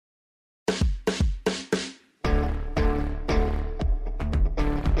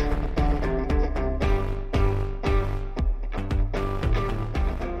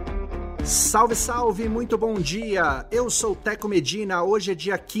Salve, salve, muito bom dia! Eu sou Teco Medina, hoje é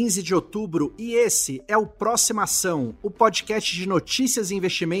dia 15 de outubro e esse é o Próxima Ação, o podcast de notícias e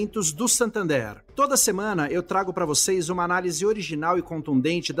investimentos do Santander. Toda semana eu trago para vocês uma análise original e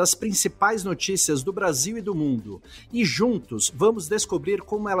contundente das principais notícias do Brasil e do mundo. E juntos vamos descobrir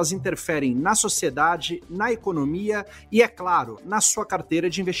como elas interferem na sociedade, na economia e, é claro, na sua carteira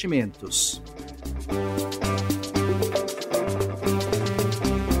de investimentos.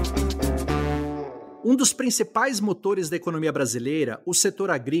 Um dos principais motores da economia brasileira, o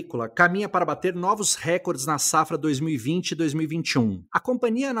setor agrícola, caminha para bater novos recordes na safra 2020 e 2021. A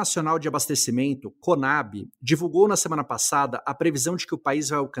Companhia Nacional de Abastecimento, CONAB, divulgou na semana passada a previsão de que o país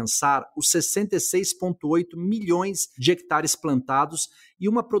vai alcançar os 66,8 milhões de hectares plantados e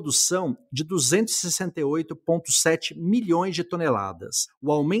uma produção de 268,7 milhões de toneladas. O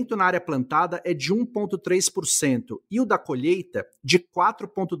aumento na área plantada é de 1,3% e o da colheita de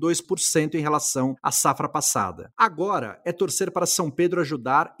 4,2% em relação à safra passada. Agora é torcer para São Pedro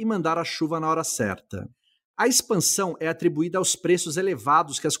ajudar e mandar a chuva na hora certa. A expansão é atribuída aos preços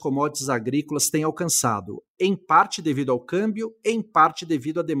elevados que as commodities agrícolas têm alcançado, em parte devido ao câmbio, em parte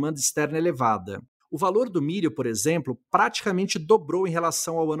devido à demanda externa elevada. O valor do milho, por exemplo, praticamente dobrou em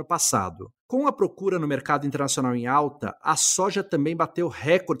relação ao ano passado. Com a procura no mercado internacional em alta, a soja também bateu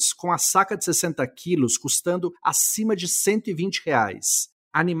recordes com a saca de 60 quilos custando acima de R$ 120.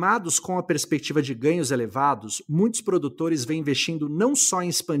 Animados com a perspectiva de ganhos elevados, muitos produtores vêm investindo não só em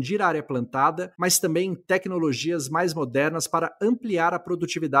expandir a área plantada, mas também em tecnologias mais modernas para ampliar a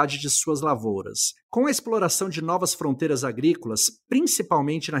produtividade de suas lavouras. Com a exploração de novas fronteiras agrícolas,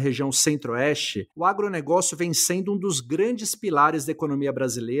 principalmente na região centro-oeste, o agronegócio vem sendo um dos grandes pilares da economia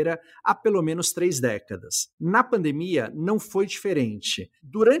brasileira há pelo menos 3 décadas. Na pandemia, não foi diferente.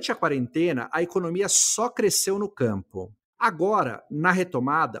 Durante a quarentena, a economia só cresceu no campo. Agora, na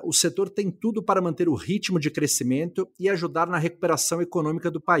retomada, o setor tem tudo para manter o ritmo de crescimento e ajudar na recuperação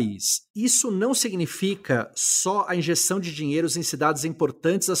econômica do país. Isso não significa só a injeção de dinheiros em cidades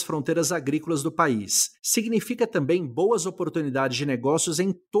importantes às fronteiras agrícolas do país. Significa também boas oportunidades de negócios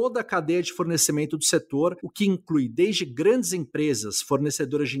em toda a cadeia de fornecimento do setor, o que inclui desde grandes empresas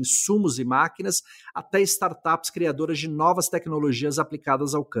fornecedoras de insumos e máquinas até startups criadoras de novas tecnologias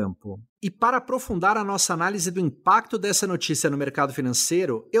aplicadas ao campo. E para aprofundar a nossa análise do impacto dessa notícia no mercado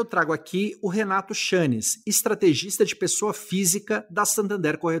financeiro, eu trago aqui o Renato Chanes, estrategista de pessoa física da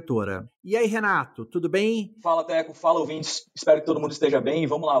Santander Corretora. E aí, Renato, tudo bem? Fala, Teco, fala, ouvintes. Espero que todo mundo esteja bem.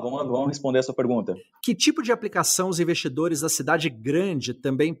 Vamos lá, vamos responder essa pergunta. Que tipo de aplicação os investidores da cidade grande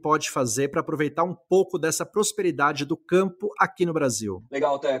também pode fazer para aproveitar um pouco dessa prosperidade do campo aqui no Brasil?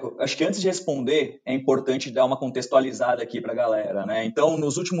 Legal, Teco. Acho que antes de responder, é importante dar uma contextualizada aqui para a galera, né? Então,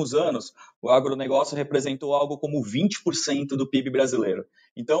 nos últimos anos, o agronegócio representou algo como 20% do PIB brasileiro.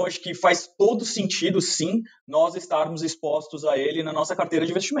 Então, acho que faz todo sentido, sim, nós estarmos expostos a ele na nossa carteira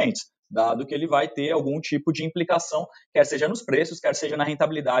de investimentos, dado que ele vai ter algum tipo de implicação, quer seja nos preços, quer seja na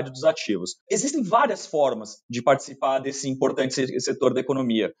rentabilidade dos ativos. Existem várias formas de participar desse importante setor da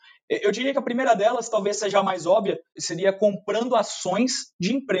economia. Eu diria que a primeira delas, talvez seja a mais óbvia, seria comprando ações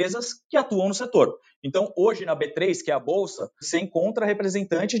de empresas que atuam no setor. Então, hoje na B3, que é a Bolsa, você encontra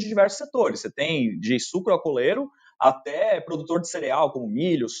representantes de diversos setores. Você tem de sucroalcooleiro até produtor de cereal, como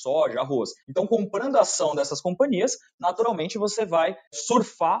milho, soja, arroz. Então, comprando a ação dessas companhias, naturalmente você vai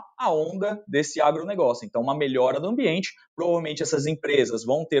surfar a onda desse agronegócio. Então, uma melhora do ambiente, provavelmente essas empresas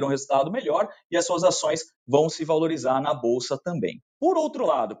vão ter um resultado melhor e as suas ações vão se valorizar na Bolsa também. Por outro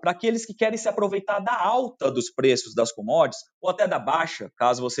lado, para aqueles que querem se aproveitar da alta dos preços das commodities, ou até da baixa,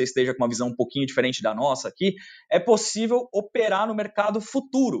 caso você esteja com uma visão um pouquinho diferente da nossa aqui, é possível operar no mercado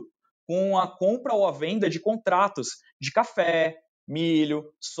futuro, com a compra ou a venda de contratos de café, milho,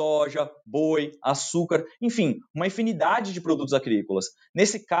 soja, boi, açúcar, enfim, uma infinidade de produtos agrícolas.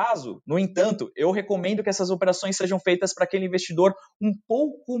 Nesse caso, no entanto, eu recomendo que essas operações sejam feitas para aquele investidor um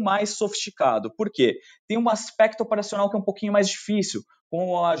pouco mais sofisticado. Por quê? Tem um aspecto operacional que é um pouquinho mais difícil, com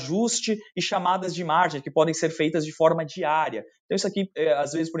o ajuste e chamadas de margem que podem ser feitas de forma diária. Então isso aqui,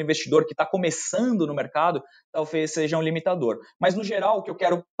 às vezes, para o investidor que está começando no mercado, talvez seja um limitador. Mas, no geral, o que eu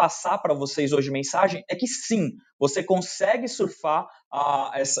quero passar para vocês hoje de mensagem é que, sim, você consegue surfar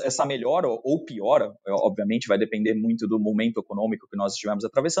essa melhora ou piora, obviamente vai depender muito do momento econômico que nós estivermos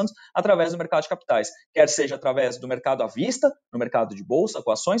atravessando, através do mercado de capitais, quer seja através do mercado à vista, no mercado de bolsa,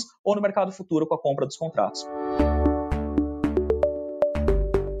 com ações, ou no mercado futuro, com a compra dos contratos.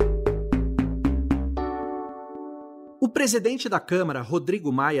 O presidente da Câmara,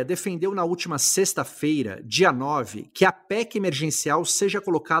 Rodrigo Maia, defendeu na última sexta-feira, dia 9, que a PEC emergencial seja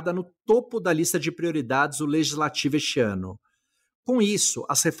colocada no topo da lista de prioridades do Legislativo este ano. Com isso,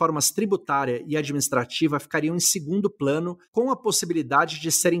 as reformas tributária e administrativa ficariam em segundo plano, com a possibilidade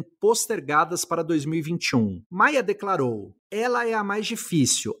de serem postergadas para 2021. Maia declarou: ela é a mais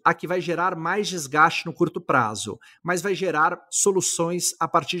difícil, a que vai gerar mais desgaste no curto prazo, mas vai gerar soluções a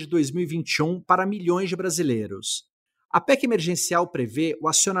partir de 2021 para milhões de brasileiros. A PEC emergencial prevê o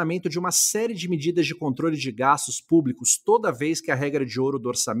acionamento de uma série de medidas de controle de gastos públicos toda vez que a regra de ouro do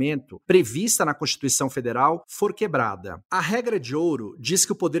orçamento, prevista na Constituição Federal, for quebrada. A regra de ouro diz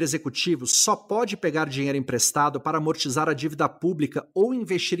que o Poder Executivo só pode pegar dinheiro emprestado para amortizar a dívida pública ou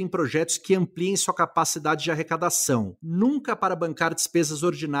investir em projetos que ampliem sua capacidade de arrecadação, nunca para bancar despesas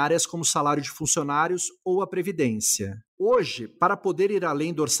ordinárias como salário de funcionários ou a Previdência. Hoje, para poder ir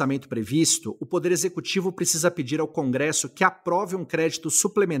além do orçamento previsto, o Poder Executivo precisa pedir ao Congresso que aprove um crédito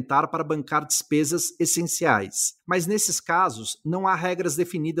suplementar para bancar despesas essenciais. Mas nesses casos, não há regras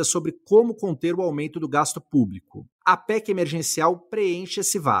definidas sobre como conter o aumento do gasto público. A PEC emergencial preenche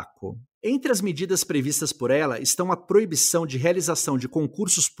esse vácuo. Entre as medidas previstas por ela estão a proibição de realização de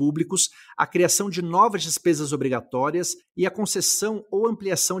concursos públicos, a criação de novas despesas obrigatórias e a concessão ou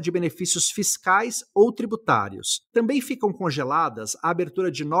ampliação de benefícios fiscais ou tributários. Também ficam congeladas a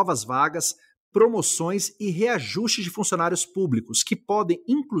abertura de novas vagas, promoções e reajuste de funcionários públicos, que podem,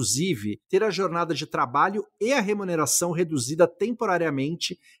 inclusive, ter a jornada de trabalho e a remuneração reduzida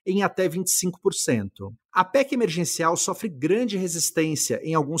temporariamente em até 25%. A PEC emergencial sofre grande resistência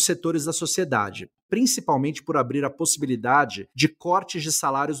em alguns setores da sociedade, principalmente por abrir a possibilidade de cortes de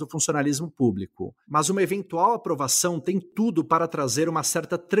salários do funcionalismo público. Mas uma eventual aprovação tem tudo para trazer uma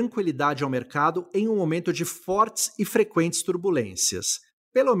certa tranquilidade ao mercado em um momento de fortes e frequentes turbulências,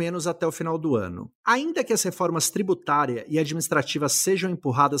 pelo menos até o final do ano. Ainda que as reformas tributária e administrativa sejam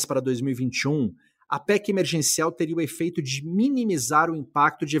empurradas para 2021, a PEC emergencial teria o efeito de minimizar o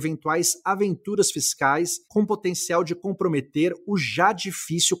impacto de eventuais aventuras fiscais com potencial de comprometer o já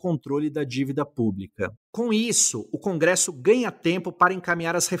difícil controle da dívida pública. Com isso, o Congresso ganha tempo para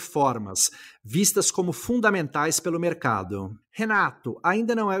encaminhar as reformas, vistas como fundamentais pelo mercado. Renato,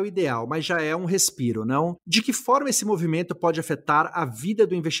 ainda não é o ideal, mas já é um respiro, não? De que forma esse movimento pode afetar a vida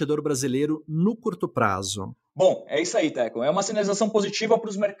do investidor brasileiro no curto prazo? Bom, é isso aí, Teco. É uma sinalização positiva para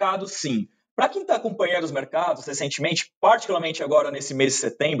os mercados, sim. Para quem está acompanhando os mercados recentemente, particularmente agora nesse mês de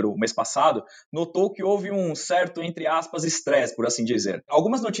setembro, o mês passado, notou que houve um certo, entre aspas, estresse, por assim dizer.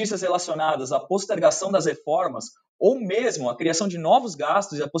 Algumas notícias relacionadas à postergação das reformas ou mesmo a criação de novos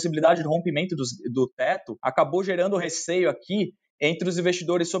gastos e a possibilidade de rompimento do teto acabou gerando receio aqui entre os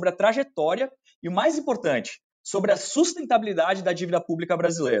investidores sobre a trajetória e, o mais importante, sobre a sustentabilidade da dívida pública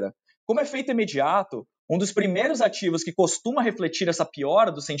brasileira. Como efeito imediato, um dos primeiros ativos que costuma refletir essa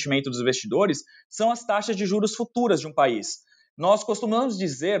piora do sentimento dos investidores são as taxas de juros futuras de um país. Nós costumamos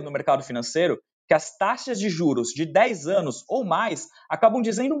dizer no mercado financeiro que as taxas de juros de 10 anos ou mais acabam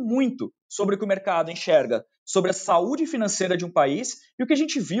dizendo muito sobre o que o mercado enxerga, sobre a saúde financeira de um país, e o que a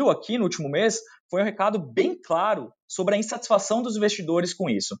gente viu aqui no último mês foi um recado bem claro sobre a insatisfação dos investidores com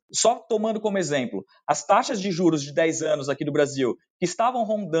isso. Só tomando como exemplo, as taxas de juros de 10 anos aqui do Brasil, que estavam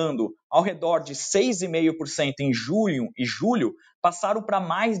rondando ao redor de 6,5% em junho e julho, passaram para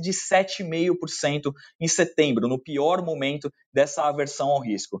mais de 7,5% em setembro, no pior momento dessa aversão ao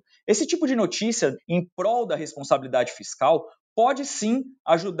risco. Esse tipo de notícia, em prol da responsabilidade fiscal, pode sim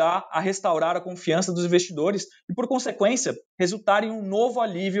ajudar a restaurar a confiança dos investidores e, por consequência, resultar em um novo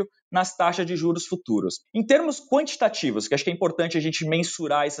alívio nas taxas de juros futuros. Em termos quantitativos, que acho que é importante a gente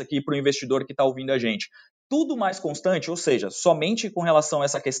mensurar isso aqui para o investidor que está ouvindo a gente, tudo mais constante, ou seja, somente com relação a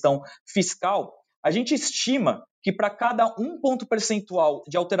essa questão fiscal, a gente estima que para cada 1 ponto percentual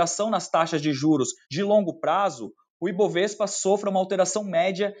de alteração nas taxas de juros de longo prazo, o Ibovespa sofra uma alteração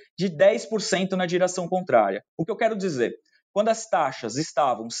média de 10% na direção contrária. O que eu quero dizer? Quando as taxas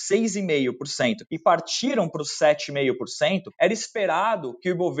estavam 6,5% e partiram para os 7,5%, era esperado que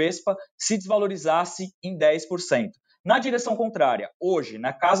o Ibovespa se desvalorizasse em 10%. Na direção contrária, hoje,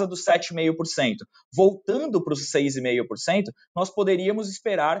 na casa dos 7,5%, voltando para os 6,5%, nós poderíamos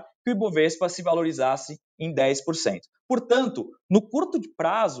esperar que o Ibovespa se valorizasse em 10%. Portanto, no curto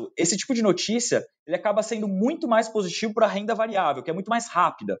prazo, esse tipo de notícia ele acaba sendo muito mais positivo para a renda variável, que é muito mais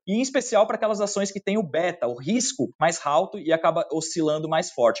rápida, e em especial para aquelas ações que têm o beta, o risco mais alto e acaba oscilando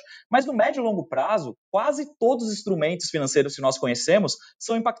mais forte. Mas no médio e longo prazo, quase todos os instrumentos financeiros que nós conhecemos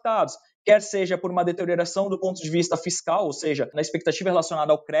são impactados, quer seja por uma deterioração do ponto de vista fiscal, ou seja, na expectativa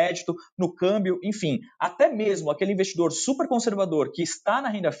relacionada ao crédito, no câmbio, enfim, até mesmo aquele investidor super conservador que está na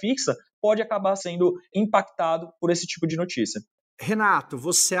renda fixa pode acabar sendo impactado por esse tipo de notícia. Renato,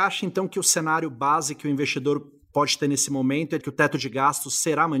 você acha então que o cenário base que o investidor pode ter nesse momento é que o teto de gastos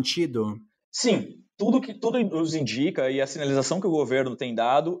será mantido? Sim, tudo nos indica e a sinalização que o governo tem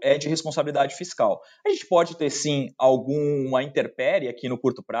dado é de responsabilidade fiscal. A gente pode ter, sim, alguma intempérie aqui no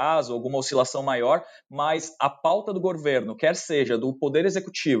curto prazo, alguma oscilação maior, mas a pauta do governo, quer seja do Poder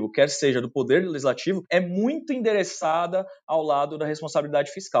Executivo, quer seja do Poder Legislativo, é muito endereçada ao lado da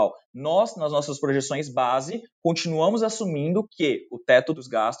responsabilidade fiscal. Nós, nas nossas projeções base, continuamos assumindo que o teto dos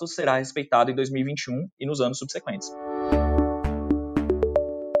gastos será respeitado em 2021 e nos anos subsequentes.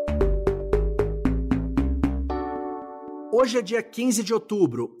 Hoje é dia 15 de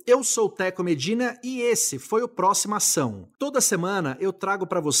outubro, eu sou o Teco Medina e esse foi o Próxima Ação. Toda semana eu trago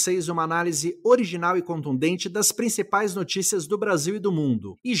para vocês uma análise original e contundente das principais notícias do Brasil e do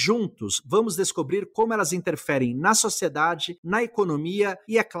mundo. E juntos vamos descobrir como elas interferem na sociedade, na economia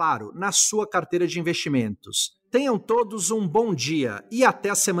e, é claro, na sua carteira de investimentos. Tenham todos um bom dia e até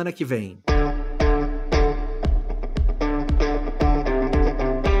a semana que vem.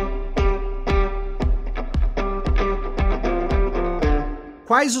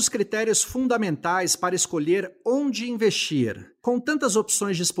 Quais os critérios fundamentais para escolher onde investir? Com tantas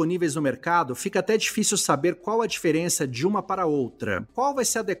opções disponíveis no mercado, fica até difícil saber qual a diferença de uma para outra. Qual vai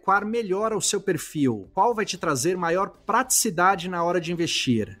se adequar melhor ao seu perfil? Qual vai te trazer maior praticidade na hora de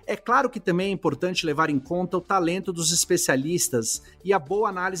investir? É claro que também é importante levar em conta o talento dos especialistas e a boa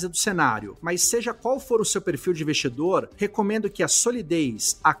análise do cenário, mas seja qual for o seu perfil de investidor, recomendo que a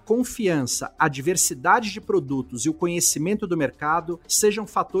solidez, a confiança, a diversidade de produtos e o conhecimento do mercado sejam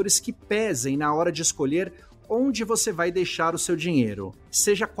fatores que pesem na hora de escolher onde você vai deixar o seu dinheiro.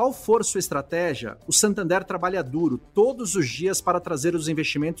 Seja qual for sua estratégia, o Santander trabalha duro todos os dias para trazer os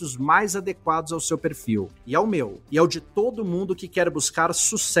investimentos mais adequados ao seu perfil, e ao meu, e ao de todo mundo que quer buscar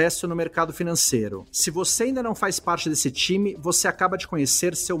sucesso no mercado financeiro. Se você ainda não faz parte desse time, você acaba de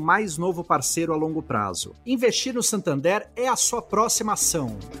conhecer seu mais novo parceiro a longo prazo. Investir no Santander é a sua próxima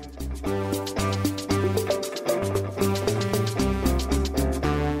ação.